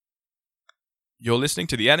You're listening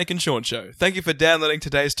to The Yannick and Sean Show. Thank you for downloading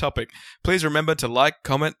today's topic. Please remember to like,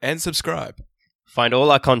 comment, and subscribe. Find all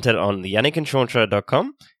our content on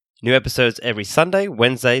theyannickandseanshow.com. New episodes every Sunday,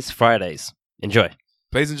 Wednesdays, Fridays. Enjoy.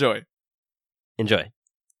 Please enjoy. Enjoy.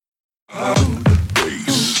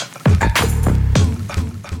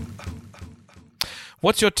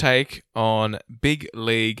 What's your take on big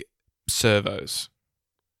league servos?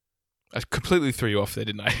 I completely threw you off there,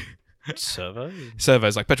 didn't I? Servo?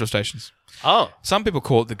 Servos, like petrol stations. Oh. Some people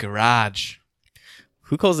call it the garage.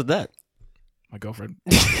 Who calls it that? My girlfriend.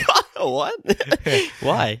 What?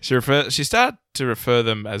 Why? She started to refer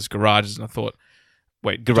them as garages, and I thought,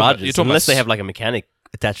 wait, Garages, unless they have like a mechanic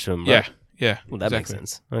attached to them, right? Yeah. Well, that exactly.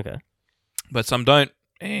 makes sense. Okay. But some don't,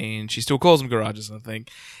 and she still calls them garages, and I think,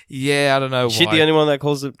 I don't know Is she why. the only one that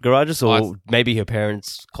calls it garages, or maybe her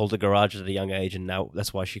parents called it garage at a young age, and now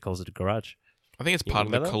that's why she calls it a garage? I think it's part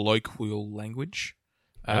of the remember that? colloquial language.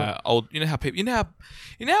 Old, you know how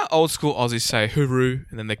old school Aussies say hooroo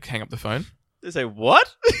and then they hang up the phone. They say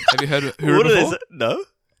what? Have you heard of hooroo before? No.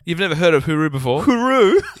 You've never heard of hooroo before?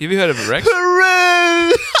 Hooroo. Have you heard of it, Rex?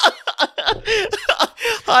 Hooroo.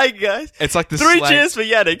 Hi guys. It's like the Three slang. cheers for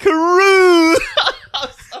Yannick. Hooroo.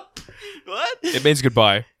 What? It means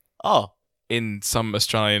goodbye Oh, in some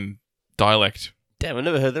Australian dialect. damn! I've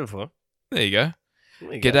never heard that before. There you go.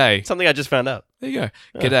 There you go. G'day. Something I just found out. There you go.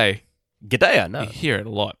 Oh. G'day. G'day, I know. You hear it a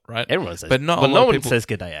lot, right? Everyone says, But not a well, lot no of one people- says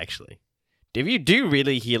g'day actually. Do you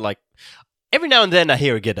really hear like every now and then I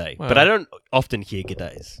hear a g'day, but Well- I don't often hear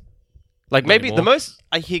g'days. Like Not maybe the anymore. most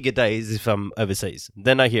I hear g'day is if I'm overseas.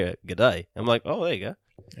 Then I hear g'day. I'm like, oh, there you go.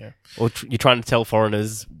 Yeah. Or you're trying to tell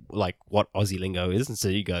foreigners like what Aussie lingo is, and so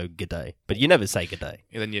you go g'day, but you never say g'day.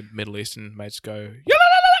 And then your Middle Eastern mates go,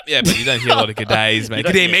 yeah, but you don't hear a lot of g'days, mate. You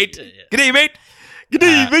don't- G'day, yeah, mate. yeah. G'day, mate.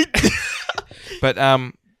 G'day, mate. But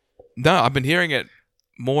no, I've been hearing it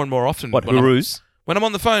more and more often. What when I'm- hooroos? When I'm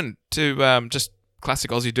on the phone to just classic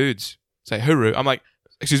Aussie dudes say hooroo, I'm like,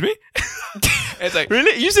 excuse me? It's like,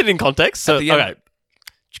 Really? Use it in context. So At the end- okay.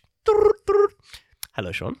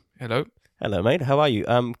 Hello, Sean. hello? Hello, mate. How are you?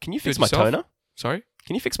 Can you fix Good my yourself? toner? Sorry?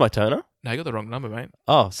 Can you fix my toner? No, you got the wrong number, mate.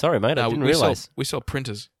 Oh, sorry, mate. I No, didn't we sell, realize. we sell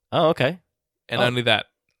printers. Oh, okay. And Oh. only that.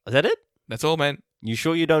 Is that it? That's all, man. You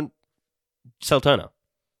sure you don't sell toner?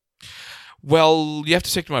 Well, you have to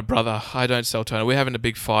speak to my brother. I don't sell toner. We're having a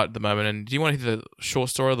big fight at the moment. And do you want to hear the short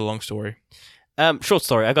story or the long story? Short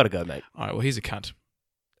story. I gotta go, mate. All right, well, he's a cunt.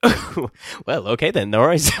 Well, okay then. No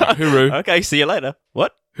worries. Hooroo. Okay, see you later.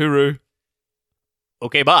 What? Hooroo.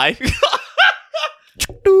 Okay, bye.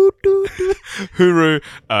 Hooroo.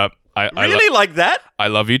 I Really like that? I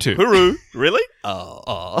love you too. Hooroo. Really?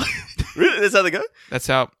 Oh. Really? That's how they go? That's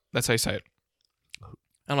how you say it.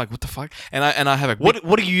 I'm like, what the fuck? And I have a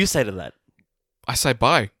What do you say to that? I say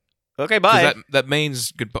bye. Okay, 'Cause bye. that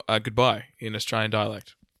means goodbye in Australian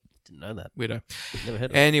dialect. Didn't know that. Weirdo. Never heard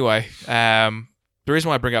of it. Anyway, the reason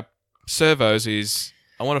why I bring up servos is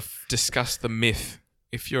I want to discuss the myth,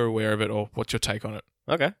 if you're aware of it, or what's your take on it.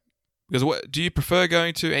 Okay. Because do you prefer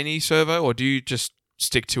going to any servo, or do you just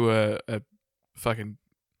stick to a fucking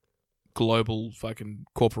global fucking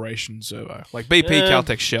corporation servo like BP,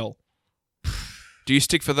 Caltex, Shell? Do you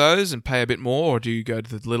stick for those and pay a bit more, or do you go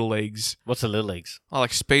to the little leagues? What's the little leagues? I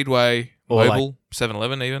like Speedway, Or Mobil,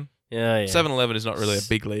 7-Eleven even. Yeah. 7-Eleven is not really a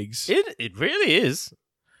big leagues. It really is.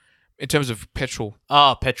 In terms of petrol,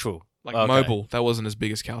 Ah, petrol. like Okay. Mobil, that wasn't as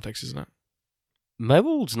big as Caltex, isn't it?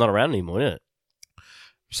 Mobil's not around anymore, is it?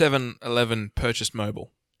 7-Eleven purchased Mobil.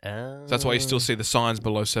 So that's why you still see the signs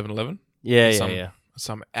below 7-Eleven. Yeah, some- yeah.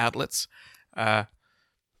 Some outlets. But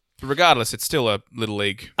regardless, it's still a little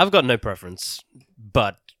league. I've got no preference,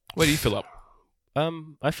 but Where do you fill up?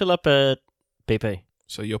 I fill up at BP.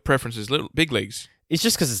 So your preference is big leagues. It's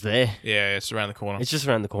just because it's there. Yeah, it's around the corner. It's just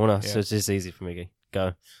around the corner, Yeah. so it's just easy for me to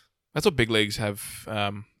go. That's what big leagues have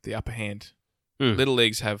the upper hand. Mm. Little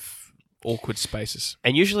leagues have awkward spaces.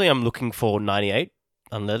 And usually I'm looking for 98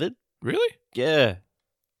 unleaded. Really? Yeah.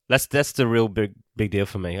 That's the real big deal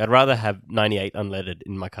for me. I'd rather have 98 unleaded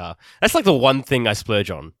in my car. That's like the one thing I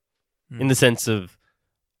splurge on, in the sense of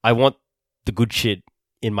I want the good shit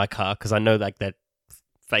in my car because I know like that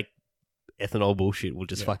fake ethanol bullshit will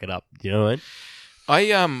just fuck it up. You know what I mean?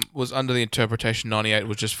 I was under the interpretation 98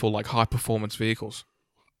 was just for like high performance vehicles.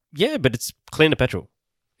 Yeah, but it's cleaner petrol.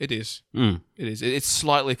 It is. Mm. It is. It's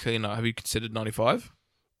slightly cleaner. Have you considered 95?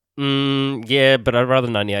 Yeah, but I'd rather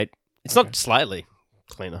 98. It's not slightly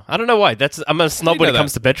cleaner. I don't know why. I'm a snob when it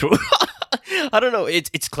comes to petrol. I don't know. It's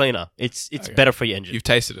cleaner. It's Okay. better for your engine. You've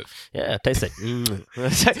tasted it. Yeah, taste it.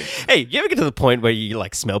 Hey, you ever get to the point where you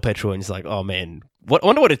like smell petrol and it's like, oh man, I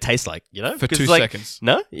wonder what it tastes like, you know? For 'Cause 2 it's like, seconds.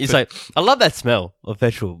 No? It's like, I love that smell of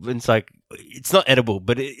petrol. And it's like, it's not edible,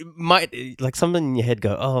 but it might, like, something in your head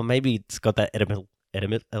go, oh, maybe it's got that edible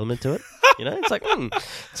element to it. You know, it's like,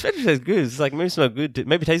 this petrol tastes good. It's like, maybe smell good, too.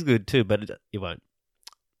 Maybe it tastes good too, but it won't.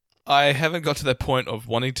 I haven't got to that point of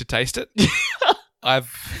wanting to taste it.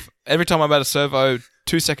 Every time I'm at a servo,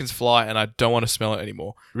 2 seconds fly, and I don't want to smell it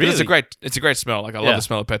anymore. Really? It's a great smell. Like, I love the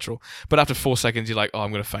smell of petrol. But after 4 seconds, you're like, oh,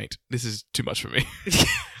 I'm going to faint. This is too much for me.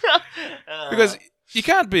 Because you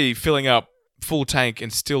can't be filling up full tank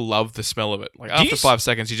and still love the smell of it. Like, after 5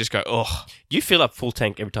 seconds, you just go, oh. Do you fill up full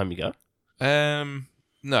tank every time you go?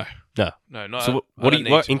 No. No. No, not. So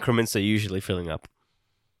what increments are you usually filling up?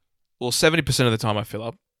 Well, 70% of the time I fill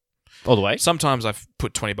up. All the way? Sometimes I've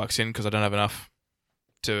put $20 in because I don't have enough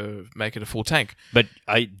to make it a full tank. But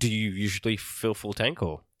do you usually fill full tank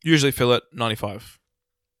or? Usually fill it 95.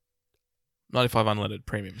 95 unleaded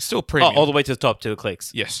premium. Still premium. Oh, all the way to the top to the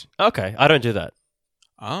clicks? Yes. Okay, I don't do that.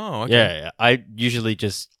 Oh, okay. Yeah. I usually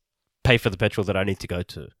just pay for the petrol that I need to go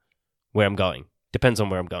to where I'm going. Depends on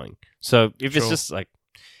where I'm going. So if it's just like,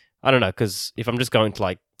 I don't know, because if I'm just going to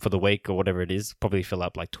like for the week or whatever it is, probably fill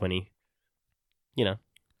up like 20,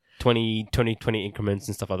 20 increments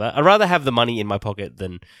and stuff like that. I'd rather have the money in my pocket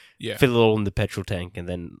than fill it all in the petrol tank and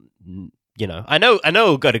then, I know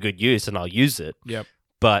it'll go to good use and I'll use it. Yep.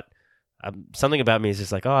 But something about me is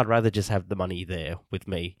just like, I'd rather just have the money there with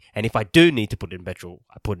me. And if I do need to put in petrol,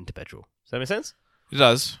 I put into petrol. Does that make sense? It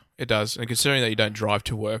does. It does. And considering that you don't drive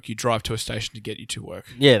to work, you drive to a station to get you to work.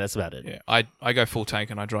 Yeah, that's about it. Yeah, I go full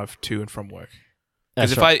tank and I drive to and from work.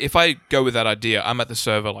 Because if I go with that idea, I'm at the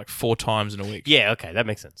server like 4 times in a week. Yeah, okay, that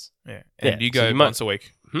makes sense. Yeah, and you go once a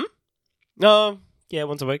week. No, yeah,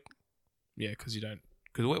 once a week. Yeah, because you don't.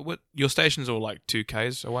 Because what your stations are like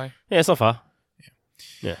 2Ks away. Yeah, it's not far.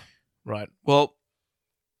 Yeah. Right. Well,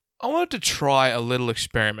 I wanted to try a little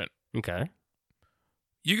experiment. Okay.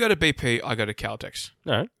 You go to BP, I go to Caltex.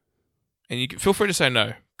 No. And you can, feel free to say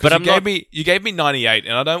no. But you gave me 98,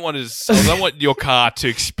 and I don't want your car to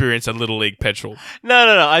experience a little league petrol. No.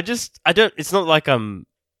 I don't. It's not like I'm.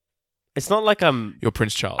 You're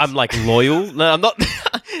Prince Charles. I'm like loyal. No, I'm not.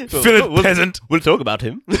 Peasant. We'll talk about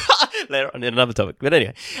him later on in another topic. But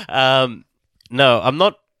anyway, no, I'm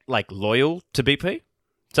not like loyal to BP.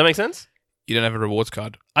 Does that make sense? You don't have a rewards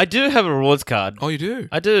card. I do have a rewards card. Oh, you do?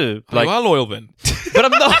 I do. You are loyal then. But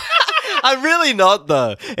I'm not. I'm really not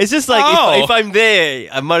though. It's just like if I'm there,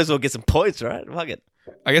 I might as well get some points, right? Fuck it.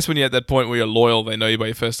 I guess when you're at that point where you're loyal, they know you by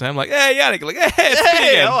your first name. Like, hey, Yannick. Like, hey, it's me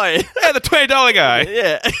again. How are you? Hey, the $20 guy.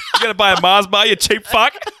 Yeah. You gonna buy a Mars bar, you cheap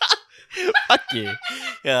fuck? Fuck you.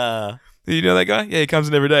 Yeah. You know that guy? Yeah, he comes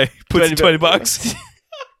in every day. Puts in $20.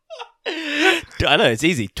 I know, it's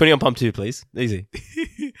easy. 20 on pump 2, please. Easy.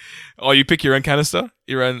 Oh, you pick your own canister?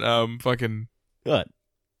 Your own fucking... What?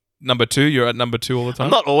 Number 2? You're at number 2 all the time?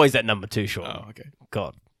 I'm not always at number 2, sure. Oh, okay.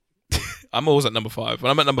 God. I'm always at number 5.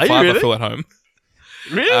 When I'm at number 5, really? I feel at home.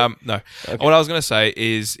 Really? No. Okay. What I was going to say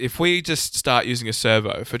is if we just start using a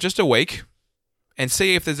servo for just a week and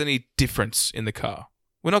see if there's any difference in the car.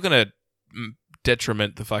 We're not going to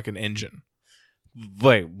detriment the fucking engine.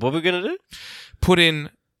 Wait, what are we going to do? Put in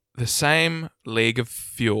the same league of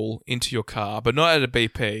fuel into your car, but not at a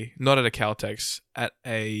BP, not at a Caltex, at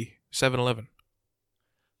a 7-Eleven.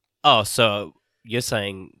 Oh, so you're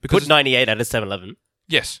saying Because put 98 at a 7-Eleven?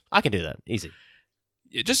 Yes. I can do that. Easy.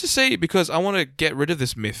 Yeah, just to see, because I want to get rid of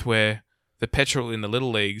this myth where the petrol in the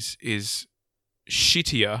little leagues is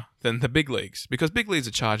shittier than the big leagues, because big leagues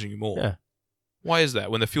are charging you more. Yeah. Why is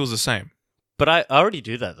that when the fuel's the same? But I already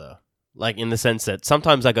do that, though. Like, in the sense that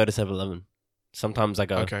sometimes I go to 7-Eleven. Sometimes I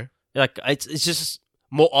go... Okay. Like, it's just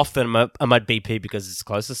more often I'm at BP because it's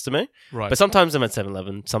closest to me. Right. But sometimes I'm at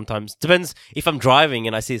 7-Eleven. Sometimes... Depends. If I'm driving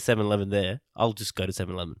and I see a 7-Eleven there, I'll just go to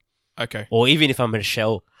 7-Eleven. Okay. Or even if I'm at a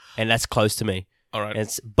Shell and that's close to me. All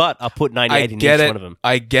right. But I'll put 98 in each one of them.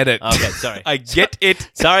 I get it. Okay, sorry. I get it.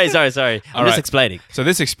 Sorry. I'm just explaining. So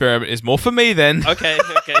this experiment is more for me then. Okay.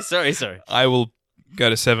 Sorry. I will go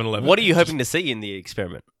to 7-Eleven. What are you hoping to see in the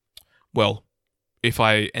experiment? Well, if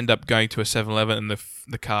I end up going to a 7-Eleven and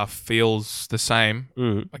the car feels the same,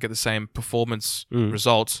 I get the same performance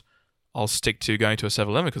results, I'll stick to going to a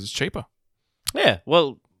 7-Eleven because it's cheaper. Yeah,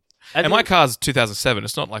 well... And my car's 2007.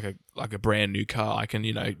 It's not like a brand new car. I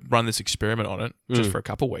can, run this experiment on it just for a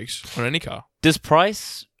couple of weeks on any car. Does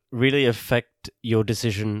price really affect your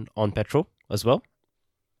decision on petrol as well?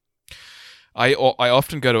 I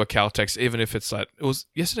often go to a Caltex, even if it's like...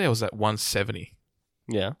 Yesterday I was at 170.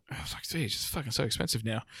 Yeah. I was like, gee, it's just fucking so expensive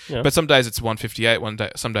now. Yeah. But some days it's 158,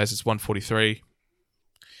 some days it's 143.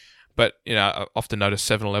 But, I often notice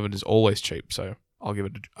 7-Eleven is always cheap, so I'll give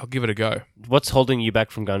it a go. What's holding you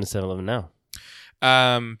back from going to 7-Eleven now?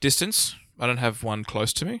 Distance. I don't have one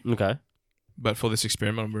close to me. Okay. but for this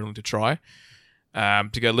experiment, I'm willing to try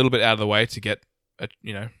to go a little bit out of the way to get a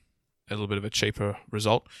little bit of a cheaper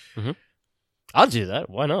result. Mm-hmm. I'll do that.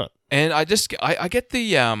 Why not? And I get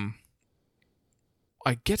the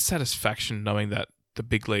I get satisfaction knowing that the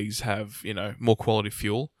big leagues have more quality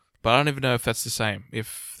fuel, but I don't even know if that's the same.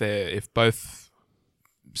 If both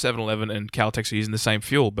 7-Eleven and Caltex are using the same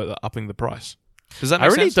fuel but they're upping the price. Does that make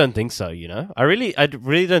sense? I really don't think so. I really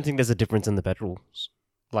don't think there's a difference in the petrols,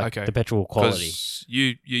 the petrol quality. 'Cause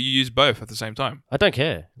you use both at the same time. I don't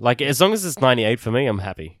care. Like as long as it's 98 for me, I'm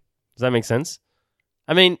happy. Does that make sense?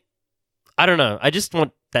 I mean, I don't know. I just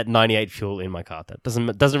want that 98 fuel in my car. That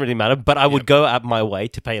doesn't really matter. But I would go out my way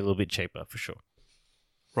to pay a little bit cheaper for sure.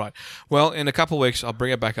 Right. Well, in a couple of weeks, I'll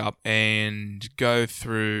bring it back up and go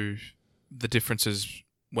through the differences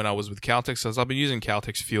when I was with Caltex. As I've been using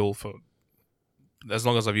Caltex fuel for as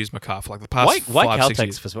long as I've used my car for like the past why 5-6 Caltex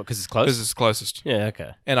years. first of all? Because it's close. Because it's closest. Yeah.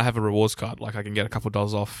 Okay. And I have a rewards card. Like I can get a couple of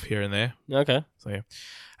dollars off here and there. Okay. So yeah.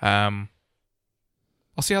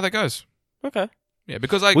 I'll see how that goes. Okay. Yeah,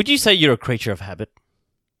 because would you say you're a creature of habit?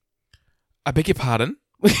 I beg your pardon?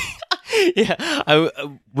 Yeah.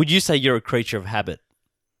 Would you say you're a creature of habit?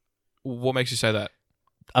 What makes you say that?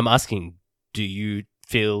 I'm asking, do you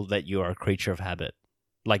feel that you are a creature of habit?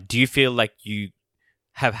 Like, do you feel like you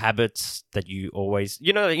have habits that you always...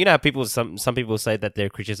 You know how people... Some people say that they're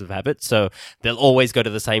creatures of habit, so they'll always go to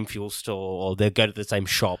the same fuel store, or they'll go to the same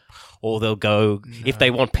shop, or they'll go... No. If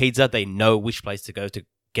they want pizza, they know which place to go to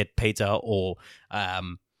get pizza, or... I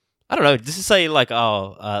don't know, just to say like,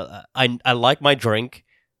 I like my drink,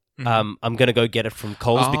 I'm going to go get it from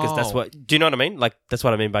Coles because that's what... Do you know what I mean? Like, that's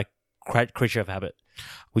what I mean by creature of habit.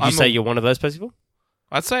 Would you say you're one of those people?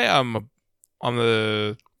 I'd say I'm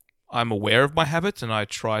aware of my habits and I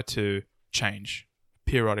try to change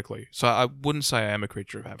periodically. So I wouldn't say I am a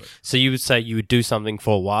creature of habit. So you would say you would do something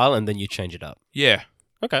for a while and then you change it up? Yeah.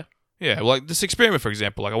 Okay. Yeah, well, like this experiment, for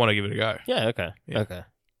example, like I want to give it a go. Yeah, okay. Yeah. Okay,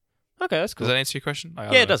 that's cool. Does that answer your question?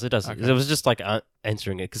 Yeah, it does. Okay. It was just like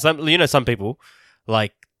answering it. Because some people,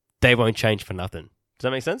 like, they won't change for nothing. Does that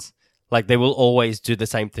make sense? Like, they will always do the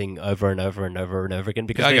same thing over and over and over and over again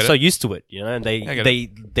because they're so used to it, and they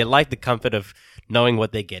like the comfort of knowing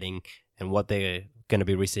what they're getting and what they're going to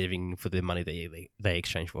be receiving for the money they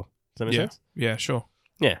exchange for. Does that make sense? Yeah, sure.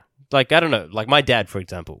 Yeah. Like, I don't know. Like, my dad, for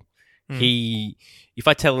example, if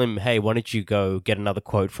I tell him, hey, why don't you go get another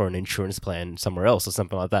quote for an insurance plan somewhere else or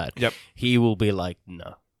something like that, he will be like,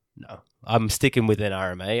 no. I'm sticking with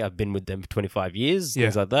NRMA. I've been with them for 25 years,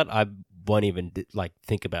 things like that. I won't even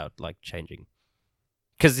think about changing,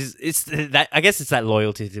 because it's that, I guess it's that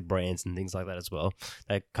loyalty to brands and things like that as well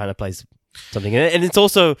that kind of plays something in it. And it's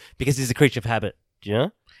also because he's a creature of habit,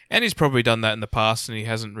 and he's probably done that in the past and he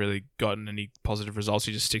hasn't really gotten any positive results.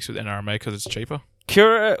 He just sticks with NRMA because it's cheaper.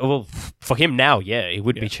 Well, for him now, it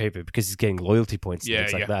would be cheaper because he's getting loyalty points and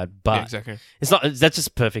things like that. But exactly. It's not. That's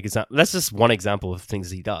just perfect example. That's just one example of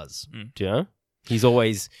things he does. Do you know? He's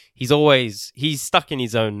stuck in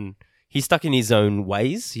his own. He's stuck in his own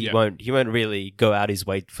ways. He won't really go out his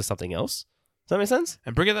way for something else. Does that make sense?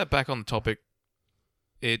 And bringing that back on the topic,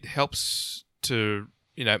 it helps to,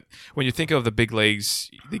 when you think of the big leagues,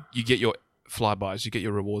 you get your flybys, you get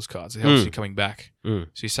your rewards cards. It helps you coming back. So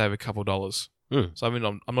you save a couple dollars. So I mean,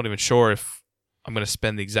 I'm not even sure if I'm going to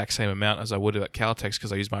spend the exact same amount as I would at Caltex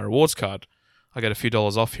because I use my rewards card. I get a few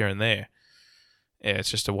dollars off here and there. Yeah, it's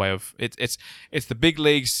just a way of it's the big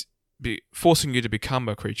leagues forcing you to become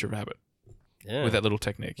a creature of habit with that little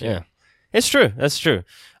technique. Yeah, it's true. That's true.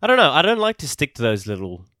 I don't know. I don't like to stick to those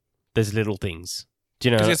little things. Do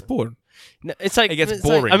you know? Because it gets bored. No, it's like it gets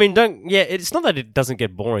boring. It's not that it doesn't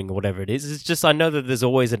get boring or whatever it is. It's just I know that there's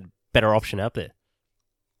always a better option out there.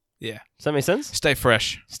 Yeah. Does that make sense? Stay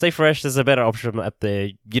fresh. There's a better option up there.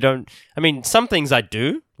 Some things I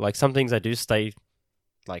do. Like, some things I do stay,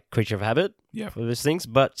 like, creature of habit for those things.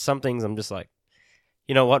 But some things I'm just like,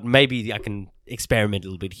 you know what? Maybe I can experiment a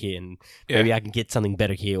little bit here and maybe I can get something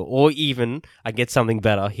better here. Or even I get something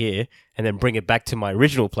better here and then bring it back to my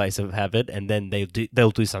original place of habit and then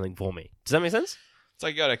they'll do something for me. Does that make sense? It's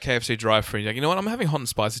like you go to a KFC drive-thru and you're like, you know what? I'm having hot and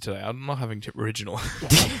spicy today. I'm not having original.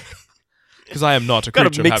 Because I am not a creature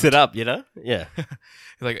of habit. Gotta mix it up, Yeah.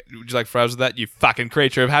 Like, would you like fries with that, you fucking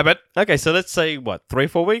creature of habit? Okay, so let's say,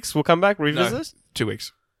 3-4 weeks? We'll come back, revisit this? 2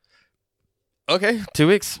 weeks. Okay, 2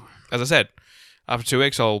 weeks. As I said, after 2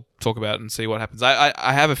 weeks, I'll talk about it and see what happens. I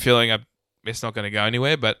have a feeling it's not going to go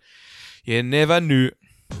anywhere, but you never knew.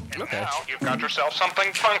 And now you've got yourself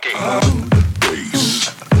something funky.